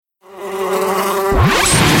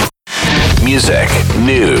music,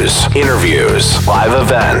 news, interviews, live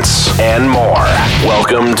events, and more.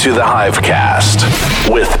 Welcome to the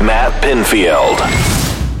Hivecast with Matt Pinfield.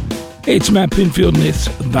 Hey, it's Matt Pinfield, and it's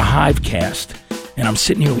the Hivecast. And I'm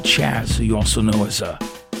sitting here with Chaz, who you also know as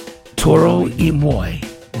Toro Y Moi,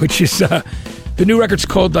 which is the new record's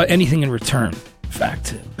called Anything in Return, in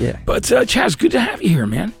fact. Yeah. But Chaz, good to have you here,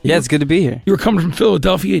 man. Yeah, it's good to be here. You were coming from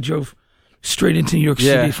Philadelphia. You drove straight into New York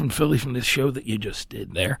City from Philly from this show that you just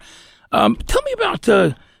did there. Tell me about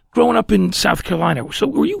growing up in South Carolina. So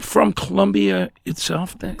were you from Columbia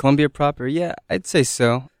itself then? Columbia proper? Yeah, I'd say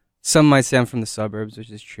so. Some might say I'm from the suburbs, which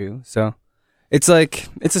is true. So it's a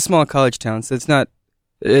small college town, so there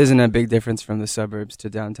isn't a big difference from the suburbs to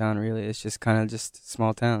downtown, really. It's just kind of just a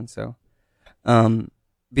small town. So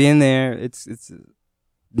being there, it's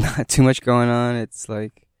not too much going on. It's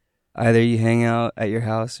like either you hang out at your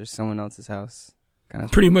house or someone else's house. Kind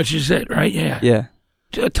of. Pretty much is it, right? Yeah. Yeah.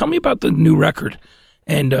 Tell me about the new record.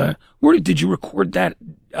 And where did you record that?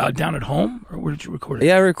 Down at home? Or where did you record it?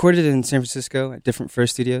 Yeah, I recorded it in San Francisco at different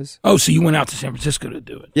First Studios. Oh, so you went out to San Francisco to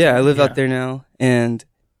do it? Yeah, I live out there now. And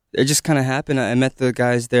it just kind of happened. I met the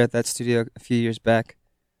guys there at that studio a few years back.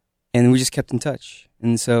 And we just kept in touch.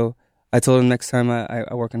 And so I told them next time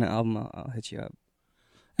I work on an album, I'll hit you up.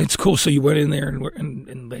 It's cool. So you went in there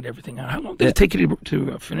and laid everything out. How long did it take you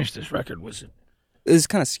to finish this record? Was it? It was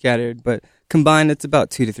kind of scattered, but combined, it's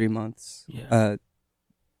about 2 to 3 months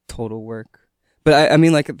total work. But I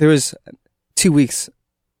mean, like, there was 2 weeks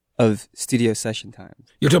of studio session time.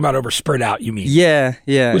 You're talking about over spread out, you mean? Yeah.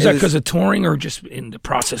 Was that because of touring or just in the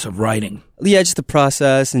process of writing? Yeah, just the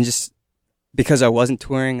process, and just because I wasn't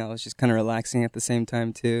touring, I was just kind of relaxing at the same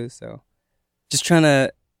time too. So just trying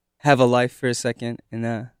to have a life for a second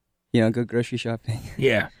and go grocery shopping.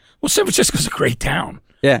 Yeah. Well, San Francisco's a great town.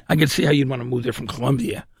 Yeah. I could see how you'd want to move there from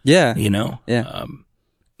Columbia. Yeah. Yeah.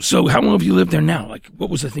 So how long have you lived there now? Like,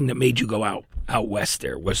 what was the thing that made you go out west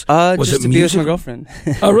there? Was just it to be with my girlfriend.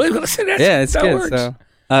 Oh, really? Listen, it's that good. Works. So,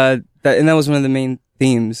 that was one of the main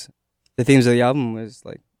themes. The themes of the album was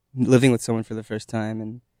like living with someone for the first time,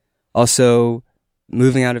 and also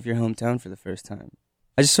moving out of your hometown for the first time.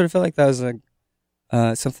 I just sort of felt like that was like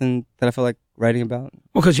something that I felt like writing about.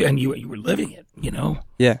 Well, because you were living it,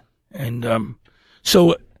 Yeah. And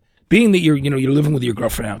so, being that you're living with your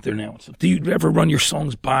girlfriend out there now, so do you ever run your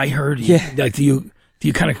songs by her? Do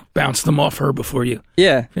you kind of bounce them off her before you?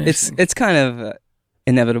 Yeah, it's kind of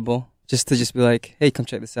inevitable just to be like, hey, come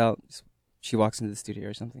check this out. She walks into the studio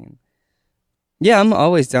or something. Yeah, I'm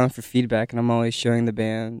always down for feedback, and I'm always showing the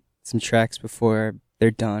band some tracks before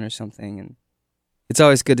they're done or something. And it's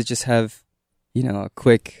always good to just have, a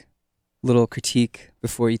quick little critique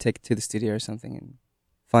before you take it to the studio or something and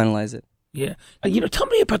finalize it. Yeah. Tell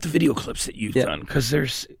me about the video clips that you've done, because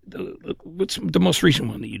there's what's the most recent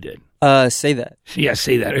one that you did? Say That. Yeah,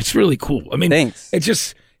 Say That. It's really cool. I mean, thanks.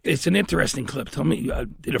 It's an interesting clip. Tell me,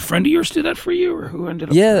 did a friend of yours do that for you, or who ended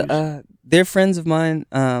up? Yeah, they're friends of mine.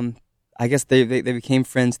 I guess they became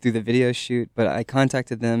friends through the video shoot, but I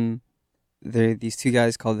contacted them. They're these two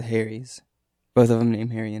guys called the Harrys. Both of them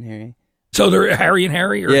named Harry and Harry. So they're Harry and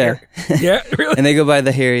Harry? Or yeah. Yeah, really? And they go by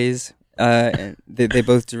the Harrys. And they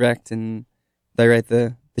both direct and they write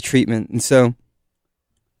the treatment. And so,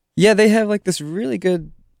 yeah, they have like this really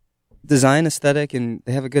good design aesthetic, and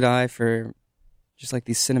they have a good eye for just like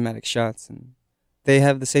these cinematic shots. And they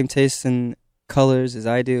have the same taste in colors as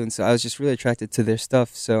I do. And so I was just really attracted to their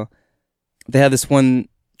stuff. So they had this one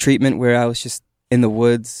treatment where I was just in the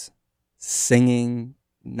woods singing,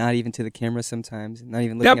 not even to the camera sometimes. Not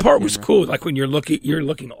even looking at the camera. That part was cool. Like when you're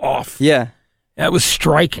looking off. Yeah. That was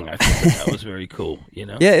striking. I think that was very cool,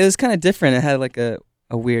 Yeah, it was kind of different. It had like a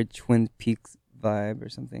weird Twin Peaks vibe or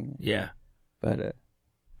something. Yeah. But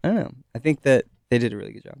I don't know. I think that they did a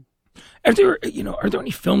really good job. Are there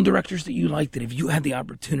any film directors that you like that if you had the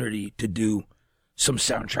opportunity to do some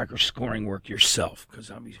soundtrack or scoring work yourself? Because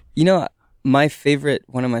one of my favorite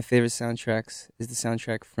soundtracks is the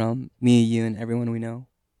soundtrack from Me, You, and Everyone We Know,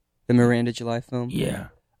 the Miranda July film. Yeah.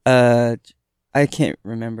 I can't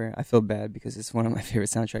remember. I feel bad because it's one of my favorite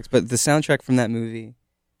soundtracks. But the soundtrack from that movie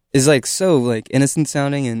is like so like innocent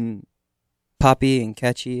sounding and poppy and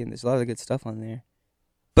catchy, and there's a lot of good stuff on there.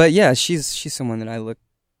 But yeah, she's someone that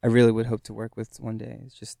I really would hope to work with one day.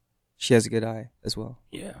 It's just she has a good eye as well.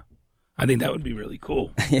 Yeah, I think that would be really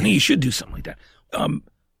cool. I think you should do something like that.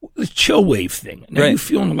 The chill wave thing. Now you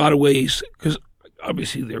feel in a lot of ways, because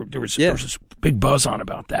obviously there was this big buzz on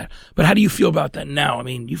about that. But how do you feel about that now? I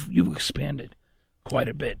mean, you've expanded quite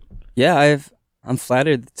a bit. Yeah, I'm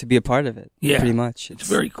flattered to be a part of it. Yeah, pretty much. It's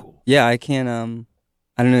very cool. Yeah, I can't.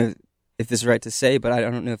 I don't know if this is right to say, but I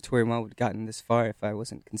don't know if Toro Y Moi would have gotten this far if I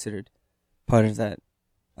wasn't considered part of that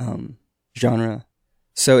genre.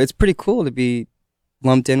 So it's pretty cool to be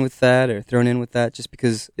lumped in with that or thrown in with that, just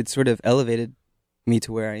because it sort of elevated me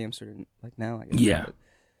to where I am sort of like now, I guess. Yeah.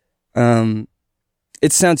 But,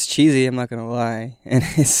 it sounds cheesy, I'm not going to lie. And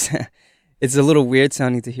it's a little weird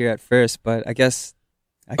sounding to hear at first, but I guess...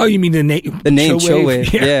 you mean the name Chill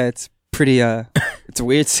Wave? Yeah, it's pretty, it's a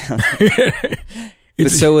weird sound. But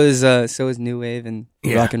so is New Wave and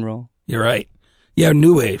rock and roll. You're right. Yeah,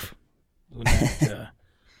 New Wave. I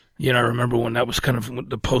remember when that was kind of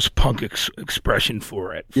the post-punk expression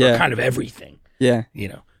for it, for kind of everything. Yeah.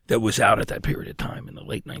 That was out at that period of time in the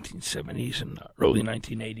late 1970s and early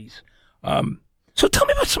 1980s. So tell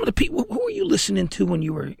me about some of the people. Who were you listening to when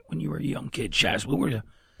you were a young kid, Chaz? What were the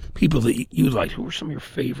people that you liked? Who were some of your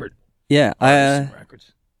favorite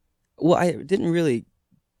records? Well, I didn't really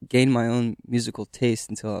gain my own musical taste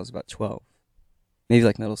until I was about 12, maybe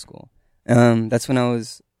like middle school. That's when I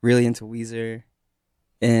was really into Weezer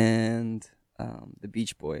and the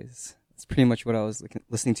Beach Boys. That's pretty much what I was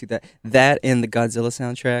listening to. That and the Godzilla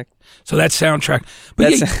soundtrack. So that soundtrack.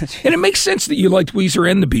 But and it makes sense that you liked Weezer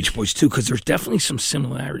and the Beach Boys too, because there's definitely some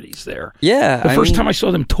similarities there. Yeah. The first time I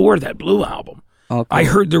saw them tour that Blue album, cool. I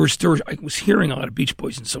heard I was hearing a lot of Beach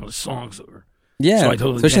Boys in some of the songs that were. Yeah, so I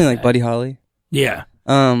totally especially like Buddy Holly. Yeah.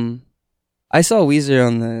 I saw Weezer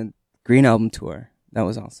on the Green Album tour. That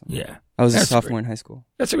was awesome. Yeah. I was a sophomore in high school.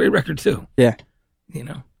 That's a great record too. Yeah.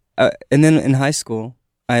 And then in high school,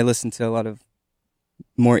 I listened to a lot of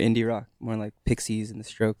more indie rock, more like Pixies and the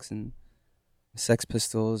Strokes and Sex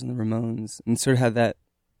Pistols and the Ramones, and sort of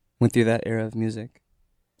went through that era of music.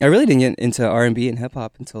 I really didn't get into R&B and hip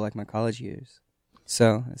hop until like my college years.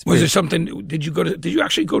 So was there something? Did you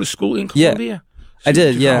actually go to school in Columbia? Yeah, I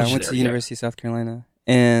did. Yeah, I went to the University of South Carolina,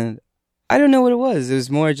 and I don't know what it was. It was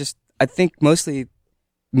more just, I think, mostly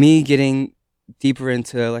me getting deeper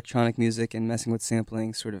into electronic music and messing with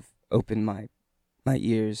sampling sort of opened my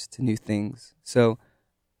ears to new things. So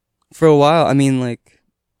for a while, I mean, like,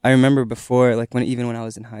 I remember before, like, even when I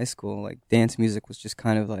was in high school, like, dance music was just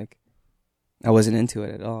kind of like, I wasn't into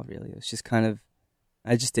it at all, really. It was just kind of,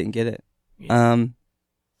 I just didn't get it. Yeah.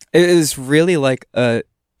 It was really like a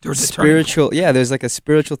spiritual, there's like a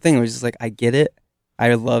spiritual thing where it's just like, I get it.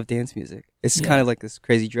 I love dance music. It's kind of like this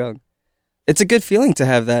crazy drug. It's a good feeling to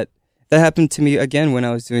have that. That happened to me again when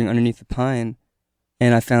I was doing Underneath the Pine,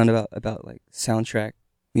 and I found about like soundtrack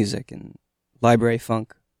music and library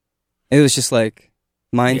funk. It was just like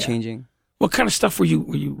mind changing. What kind of stuff were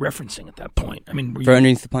you referencing at that point? I mean, for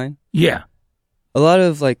Underneath the Pine? Yeah. A lot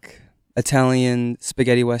of like Italian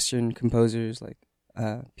spaghetti western composers like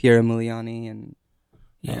Piero Muliani and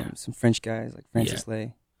some French guys like Francis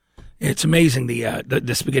Lay. It's amazing.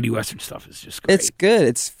 The spaghetti western stuff is just great. It's good.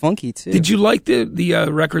 It's funky too. Did you like the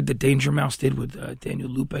record that Danger Mouse did with Daniel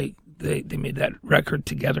Lupe? They made that record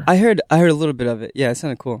together. I heard a little bit of it. Yeah, it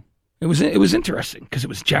sounded cool. It was interesting because it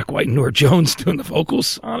was Jack White and Nora Jones doing the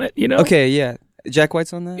vocals on it. Okay, yeah. Jack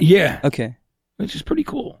White's on that. Yeah. Okay. Which is pretty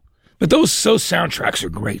cool. But those soundtracks are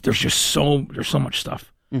great. There's just so much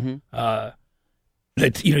stuff. Mm-hmm.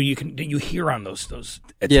 That you hear on those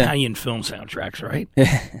Italian film soundtracks, right?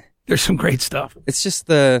 Yeah. There's some great stuff. It's just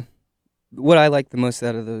what I like the most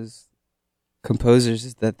out of those composers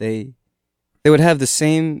is that they would have the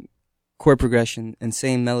same chord progression and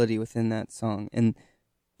same melody within that song. And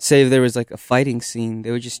say if there was like a fighting scene,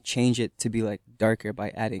 they would just change it to be like darker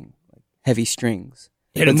by adding like heavy strings.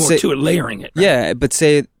 Adding more to it, layering it. Right? Yeah, but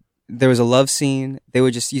say there was a love scene, they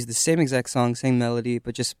would just use the same exact song, same melody,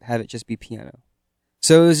 but just have it just be piano.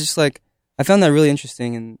 So it was just like, I found that really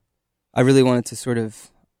interesting, and I really wanted to sort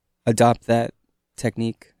of adopt that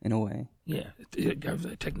technique in a way. Yeah, have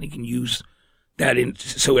the technique and use that in,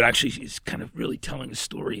 so it actually is kind of really telling a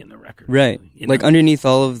story in the record. Right. Like underneath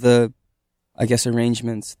all of the, I guess,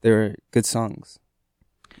 arrangements, there are good songs.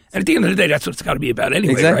 And at the end of the day, that's what it's got to be about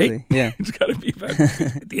anyway, exactly. Right? Yeah. It's got to be about,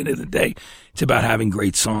 at the end of the day, it's about having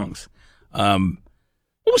great songs. What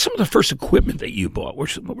was some of the first equipment that you bought?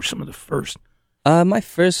 What were some of the first? My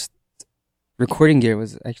first recording gear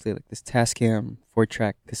was actually like this Tascam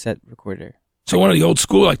 4-track cassette recorder. So one of the old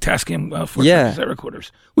school like Tascam 4-track cassette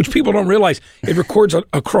recorders, which people don't realize, it records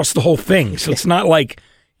across the whole thing. So it's not like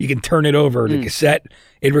you can turn it over to cassette.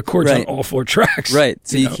 It records on all 4 tracks. Right.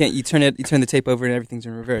 So you turn the tape over and everything's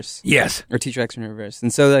in reverse. Yes. Or 2 tracks in reverse.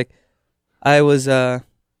 And so like I was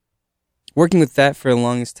working with that for the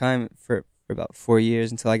longest time for about 4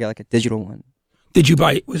 years until I got like a digital one. Did you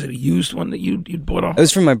buy, was it a used one that you bought off? It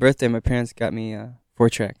was for my birthday. My parents got me a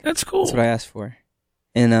 4-track. That's cool. That's what I asked for.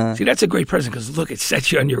 And see, that's a great present because look, it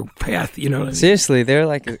sets you on your path. You know what I mean? Seriously, they're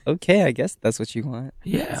like, okay, I guess that's what you want.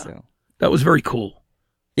 Yeah. So. That was very cool.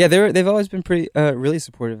 Yeah, they've always been pretty really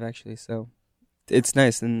supportive actually. So it's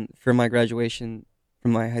nice. And for my graduation,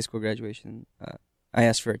 from my high school graduation, I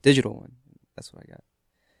asked for a digital one. That's what I got.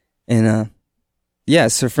 And yeah,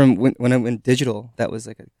 so from when I went digital, that was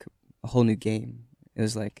like a whole new game. It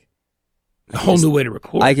was like a whole new way to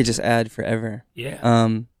record. I could just add forever. Yeah.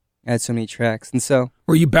 I had so many tracks, and so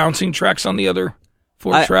were you bouncing tracks on the other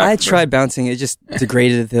 4 tracks? I tried bouncing. It just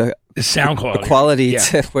degraded the sound quality. Quality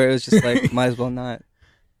to where it was just like might as well not.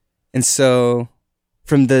 And so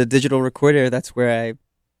from the digital recorder, that's where I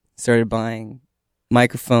started buying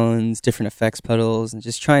microphones, different effects pedals, and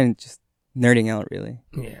just nerding out really.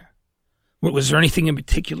 Yeah. Was there anything in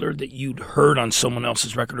particular that you'd heard on someone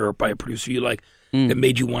else's record or by a producer you like that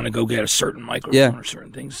made you want to go get a certain microphone or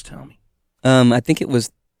certain things? Tell me. I think it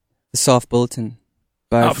was The Soft Bulletin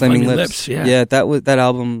by Flaming Lips. Yeah, that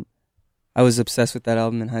album. I was obsessed with that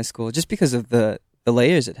album in high school just because of the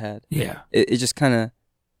layers it had. Yeah, it just kind of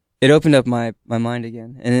it opened up my mind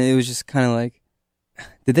again, and it was just kind of like,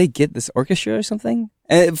 did they get this orchestra or something?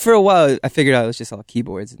 And for a while, I figured out it was just all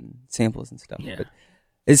keyboards and samples and stuff. Yeah. But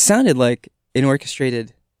it sounded like an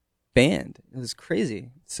orchestrated band. It was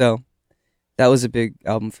crazy. So that was a big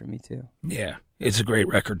album for me too. Yeah, it's a great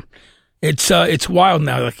record. It's wild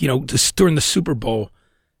now. Like, just during the Super Bowl,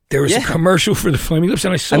 there was a commercial for the Flaming Lips,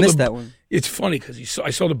 and I missed that one. It's funny because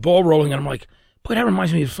I saw the ball rolling, and I'm like, boy, that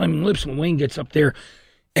reminds me of Flaming Lips when Wayne gets up there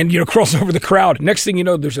and crosses over the crowd. Next thing you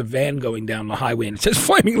know, there's a van going down the highway, and it says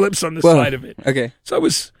Flaming Lips on the side of it. Okay. So I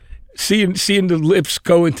was seeing the Lips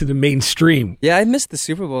go into the mainstream. Yeah, I missed the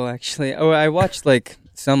Super Bowl actually. Oh, I watched like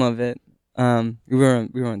some of it. We were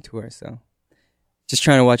on tour, so just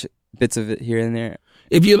trying to watch bits of it here and there.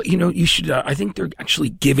 If you should. I think they're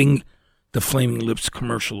actually giving the Flaming Lips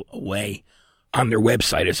commercial away on their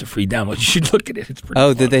website as a free download. You should look at it. It's pretty.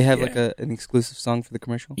 Oh, fun. Did they have like an exclusive song for the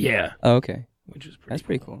commercial? Yeah. Oh, okay. Which is that's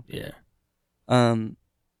pretty cool. Yeah.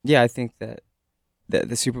 Yeah, I think that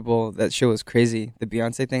the Super Bowl, that show was crazy. The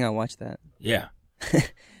Beyonce thing, I watched that. Yeah.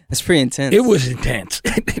 That's pretty intense. It was intense.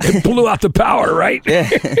 It blew out the power, right? Yeah.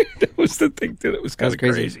 That was the thing too. That was kind of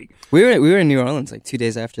crazy. We were in New Orleans like 2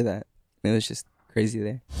 days after that. It was just crazy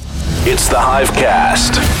there. It's the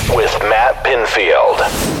Hivecast with Matt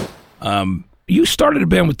Pinfield. You started a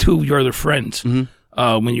band with two of your other friends when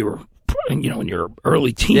you were, in your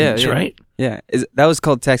early teens, right? Yeah, that was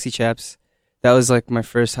called Taxi Chaps. That was like my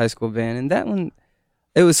first high school band, and that one,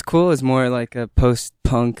 it was cool. It was more like a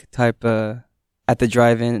post-punk type at the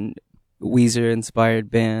drive-in Weezer-inspired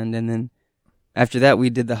band, and then after that we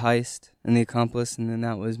did The Heist and The Accomplice, and then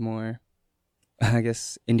that was more, I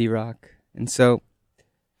guess, indie rock. And so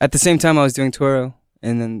at the same time I was doing Toro,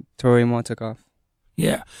 and then Toro Y Moi took off.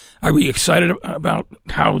 Yeah. Are we excited about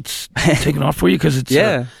how it's taken off for you? Because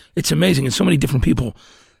it's amazing, and so many different people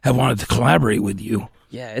have wanted to collaborate with you.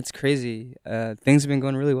 Yeah, it's crazy. Things have been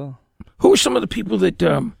going really well. Who are some of the people that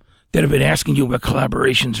have been asking you about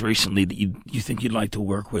collaborations recently that you think you'd like to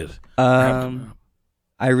work with?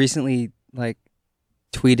 I recently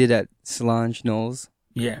tweeted at Solange Knowles.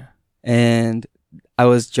 Yeah. And I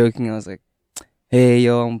was joking. I was like, hey,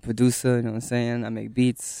 yo, I'm a producer. You know what I'm saying? I make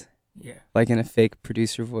beats. Yeah. Like in a fake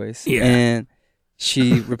producer voice. Yeah. And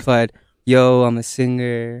she replied, yo, I'm a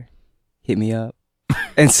singer. Hit me up.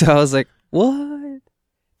 And so I was like, what?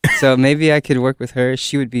 So maybe I could work with her.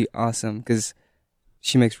 She would be awesome because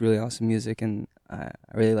she makes really awesome music, and I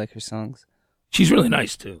really like her songs. She's really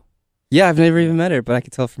nice, too. Yeah, I've never even met her, but I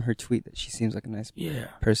could tell from her tweet that she seems like a nice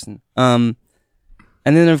person. And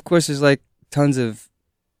then, of course, there's tons of...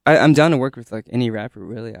 I'm down to work with any rapper,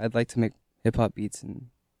 really. I'd like to make hip-hop beats and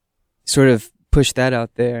sort of push that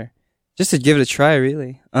out there just to give it a try,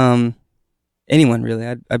 really. Anyone, really.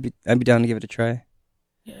 I'd be down to give it a try.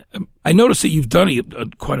 Yeah. I noticed that you've done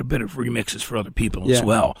quite a bit of remixes for other people as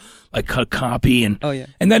well, like Cut Copy and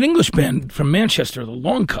and that English band from Manchester, The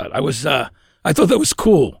Long Cut. I thought that was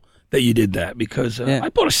cool that you did that because I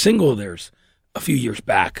bought a single of theirs a few years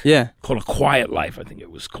back called A Quiet Life, I think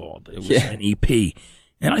it was called. It was an EP.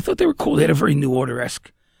 And I thought they were cool. They had a very New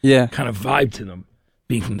Order-esque kind of vibe to them,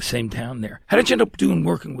 being from the same town there. How did you end up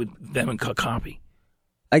working with them and Cut Copy?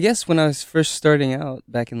 I guess when I was first starting out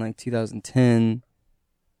back in 2010,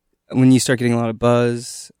 when you start getting a lot of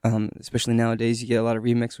buzz, especially nowadays, you get a lot of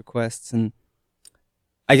remix requests, and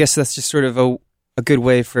I guess that's just sort of a good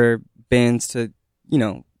way for bands to,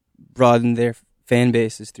 broaden their fan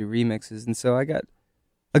bases through remixes. And so I got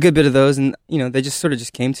a good bit of those, and they just sort of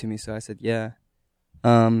just came to me. So I said, yeah.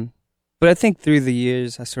 But I think through the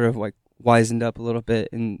years, I sort of wisened up a little bit,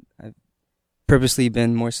 and I've purposely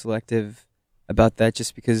been more selective about that,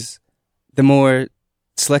 just because the more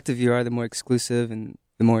selective you are, the more exclusive and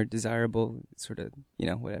the more desirable sort of,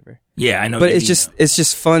 whatever. Yeah, I know. But it's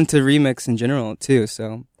just fun to remix in general too.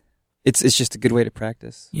 So it's just a good way to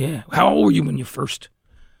practice. Yeah. How old were you when you first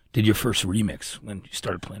did your first remix? When you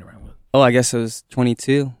started playing around with it? Oh, I guess I was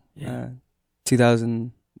 22. Yeah.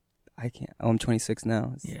 2000. I'm 26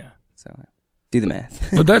 now. Yeah. So do the math.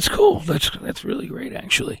 But that's cool. That's really great,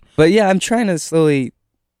 actually. But yeah, I'm trying to slowly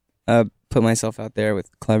put myself out there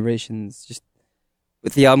with collaborations. Just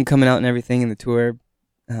with the album coming out and everything, and the tour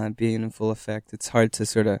being in full effect, it's hard to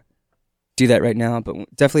sort of do that right now.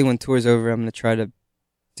 But definitely when tour's over, I'm going to try to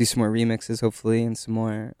do some more remixes, hopefully, and some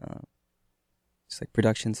more just like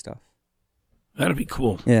production stuff. That'd be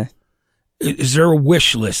cool. Yeah. Is there a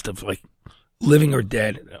wish list of like living or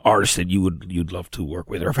dead artists that you'd love to work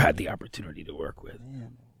with or have had the opportunity to work with?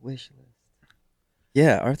 Man, wish list.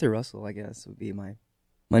 Yeah, Arthur Russell, I guess, would be my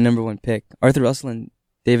number one pick. Arthur Russell and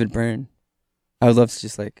David Byrne. I would love to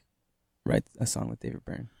just like write a song with David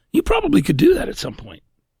Byrne. You probably could do that at some point.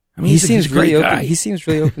 I mean, he's a great really guy. open. He seems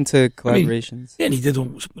really open to collaborations. Yeah, and he did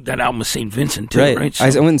that album with St. Vincent too, right? So, I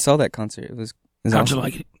went and saw that concert. It was how'd awesome. you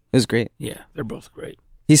like it? It was great. Yeah, they're both great.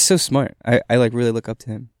 He's so smart. I like really look up to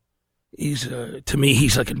him. He's to me,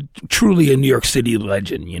 he's like truly a New York City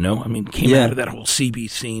legend. I mean, came out of that whole CB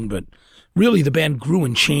scene, but really the band grew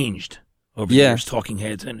and changed over the years. Talking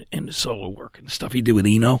Heads and the solo work and the stuff he did with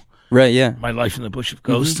Eno. Right. Yeah. My Life in the Bush of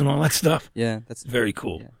Ghosts and all that stuff. Yeah, that's very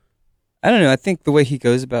cool. Yeah. I don't know. I think the way he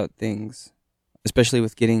goes about things, especially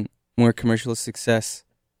with getting more commercial success,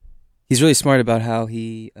 he's really smart about how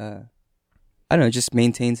he, just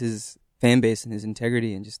maintains his fan base and his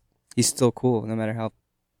integrity, and just he's still cool no matter how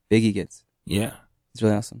big he gets. Yeah, it's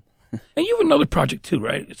really awesome. And you have another project too,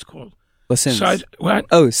 right? It's called Size. What?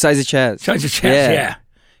 Oh, Size of Chaz. Size of Chaz. Yeah.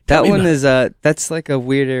 That one is that's like a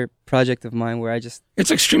weirder project of mine where it's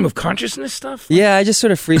like stream of consciousness stuff. Yeah, I just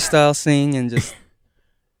sort of freestyle sing and just.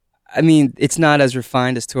 I mean, it's not as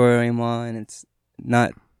refined as Toro Y Moi, and it's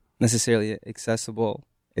not necessarily accessible.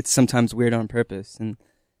 It's sometimes weird on purpose, and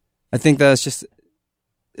I think that's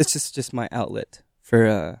it's just my outlet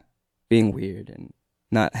for being weird and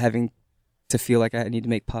not having to feel like I need to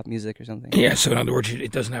make pop music or something. Yeah, so in other words,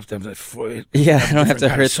 it doesn't have to have that. I don't have to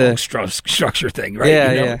hurt the structure thing, right?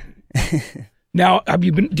 Yeah, yeah. Now,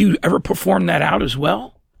 do you ever perform that out as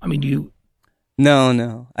well? I mean, do you?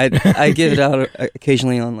 No. I give it out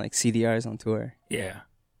occasionally on like CDRs on tour. Yeah.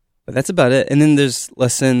 But that's about it. And then there's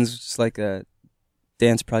Lessons, just like a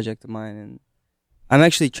dance project of mine, and I'm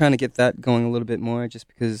actually trying to get that going a little bit more, just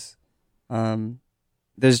because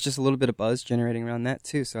there's just a little bit of buzz generating around that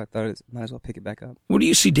too. So I thought I might as well pick it back up. Where do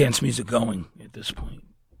you see dance music going at this point?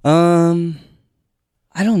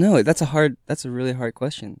 I don't know. That's a really hard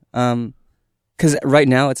question. Because right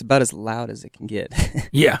now it's about as loud as it can get.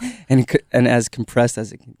 Yeah. and as compressed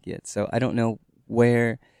as it can get. So I don't know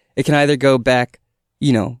where it can either go back,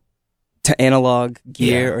 to analog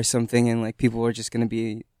gear or something, and like people are just going to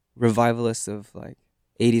be revivalists of like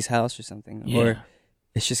 80s house or something, or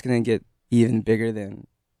it's just going to get even bigger than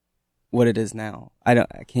what it is now. I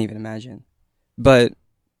can't even imagine. But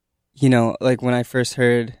like when I first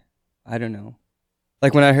heard, I don't know,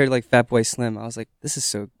 like when I heard like Fatboy Slim, I was like, this is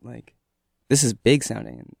so like, this is big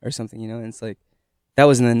sounding or something, and it's like, that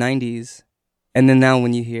was in the 90s. And then now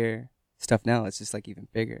when you hear stuff now, it's just like even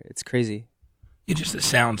bigger. It's crazy. It just, it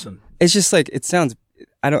sounds. It's just like, it sounds,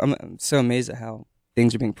 I'm so amazed at how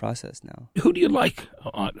things are being processed now. Who do you like,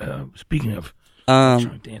 speaking of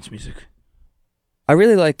dance music? I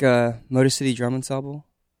really like Motor City Drum Ensemble.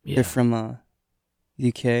 Yeah. They're from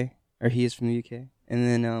UK, or he is from the UK. And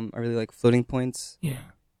then I really like Floating Points. Yeah.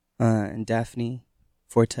 And Daphne,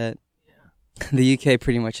 Fortet. Yeah. The UK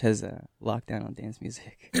pretty much has a lockdown on dance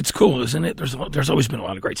music. It's cool, isn't it? There's always been a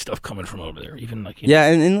lot of great stuff coming from over there, even like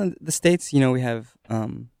and in the States, we have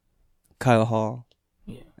Kyle Hall.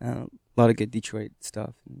 Yeah. A lot of good Detroit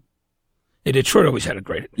stuff. Yeah, Detroit always had a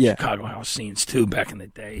great Chicago house scenes too back in the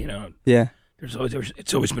day. Yeah.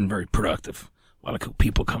 It's always been very productive. A lot of cool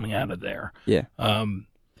people coming out of there. Yeah.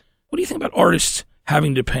 What do you think about artists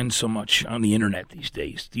having to depend so much on the internet these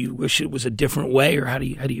days? Do you wish it was a different way, or how do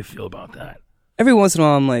you feel about that? Every once in a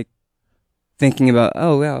while, I'm like thinking about,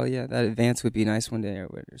 oh well, yeah, that advance would be nice one day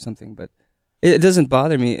or something. But it doesn't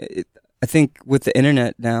bother me. I think with the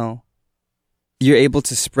internet now, you're able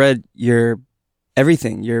to spread your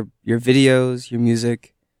everything, your videos, your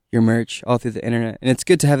music, your merch, all through the internet, and it's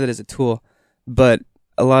good to have it as a tool. But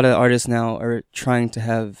a lot of artists now are trying to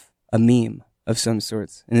have a meme of some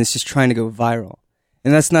sorts, and it's just trying to go viral.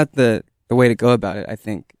 And that's not the way to go about it, I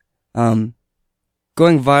think. Going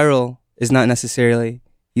viral is not necessarily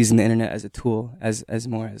using the internet as a tool, as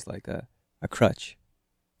more as like a crutch.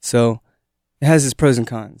 So it has its pros and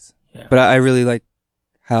cons. Yeah. But I really like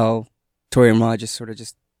how Toro Y Moi just sort of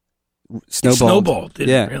just snowballed.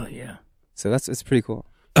 Didn't it? Really, yeah. So it's pretty cool.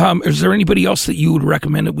 Is there anybody else that you would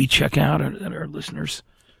recommend that we check out, that our listeners?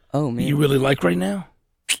 Oh man, you really like right now?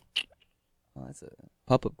 Oh, that's a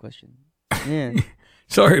pop-up question. Man,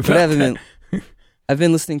 sorry about that. I've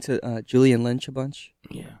been listening to Julian Lynch a bunch.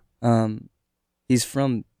 Yeah. He's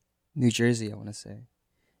from New Jersey, I want to say,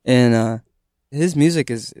 and his music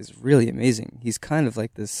is really amazing. He's kind of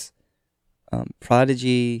like this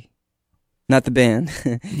prodigy, not the band.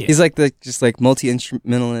 Yeah. He's like just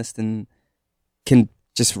multi-instrumentalist and can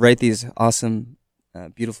just write these awesome,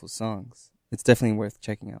 beautiful songs. It's definitely worth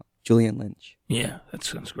checking out. Julian Lynch. Yeah, that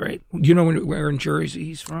sounds great. Do you know where in Jersey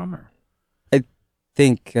he's from? Or? I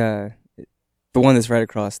think the one that's right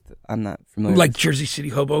across. I'm not familiar. Like Jersey City,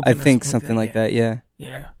 Hoboken. I think something like that. Yeah.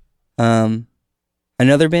 Yeah.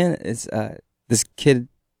 Another band is this kid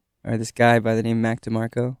or this guy by the name Mac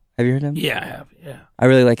DeMarco. Have you heard him? Yeah, I have. Yeah. I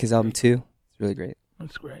really like his album too. It's really great.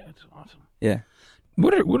 That's great. That's awesome. Yeah.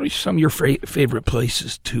 What are some of your favorite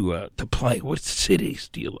places to play? What cities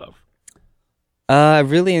do you love? I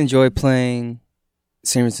really enjoy playing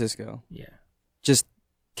San Francisco. Yeah. Just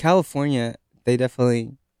California, they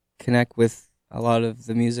definitely connect with a lot of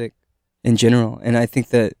the music in general. And I think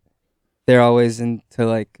that they're always into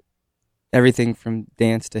like everything from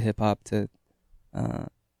dance to hip hop to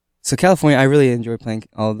so California, I really enjoy playing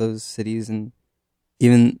all those cities and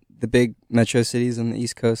even the big metro cities on the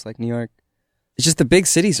East Coast like New York. It's just the big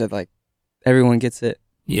cities are like everyone gets it.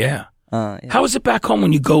 Yeah. Yeah. How is it back home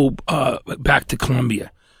when you go back to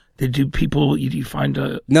Columbia? Do you find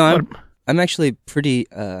No, I'm actually pretty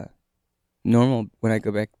normal when I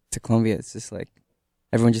go back to Columbia. It's just like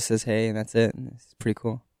everyone just says hey and that's it, and it's pretty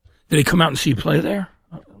cool. Did they come out and see you play there?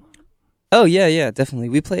 Oh yeah, definitely.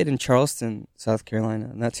 We played in Charleston, South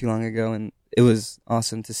Carolina, not too long ago, and it was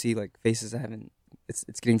awesome to see like faces I haven't. It's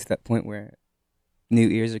getting to that point where new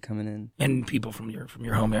ears are coming in, and people from your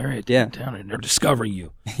home area, town, and they're discovering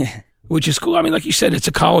you. Yeah. Which is cool. I mean, like you said, it's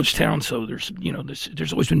a college town, so there's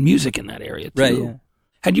always been music in that area too. Right. Yeah.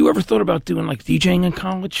 Had you ever thought about doing like DJing in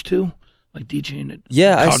college too, like DJing at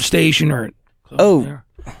College Station or at or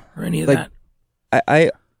any of like,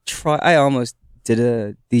 that? I almost did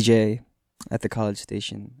a DJ at the College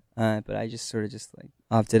Station, but I just sort of like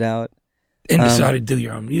opted out and decided to do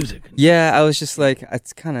your own music. Yeah, I was just like,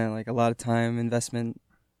 it's kind of like a lot of time investing,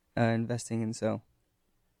 and so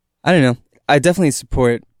I don't know. I definitely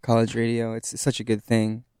support college radio. It's such a good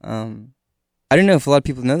thing. I don't know if a lot of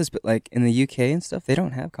people know this, but like in the UK and stuff, they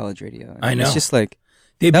don't have college radio. I know. It's just like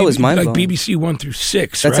that was mind blowing. Like BBC 1 through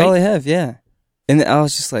 6. That's right? all they have. Yeah, and I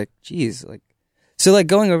was just like, geez, like so like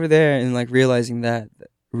going over there and like realizing that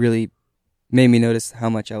really made me notice how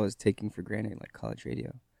much I was taking for granted, like college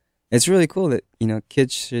radio. It's really cool that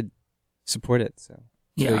kids should support it. So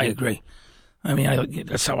yeah, I agree. I mean,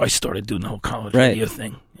 that's how I started doing the whole college radio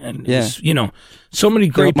thing. And it's, so many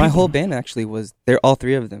great people. My whole band actually all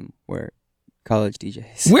three of them were college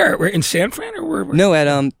DJs. Where in San Fran or where? No, at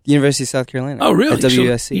University of South Carolina. Oh, really? At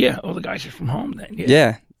WSC. So, all the guys are from home then.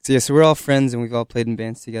 Yeah. So we're all friends and we've all played in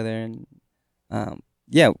bands together. And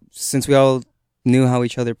since we all knew how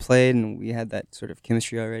each other played and we had that sort of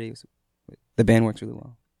chemistry already, the band worked really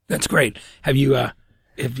well. That's great. Have you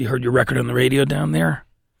heard your record on the radio down there?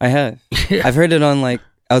 I have. I've heard it on like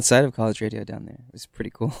outside of college radio down there. It was pretty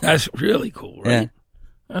cool. That's really cool, right? Yeah.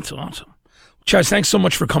 That's awesome. Chaz, thanks so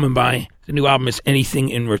much for coming by. The new album is Anything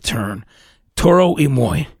in Return. Toro Y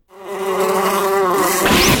Moi.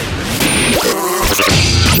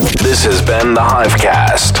 This has been the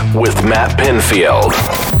Hivecast with Matt Pinfield.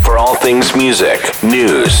 For all things music,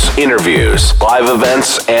 news, interviews, live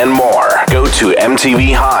events, and more, go to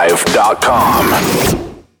mtvhive.com.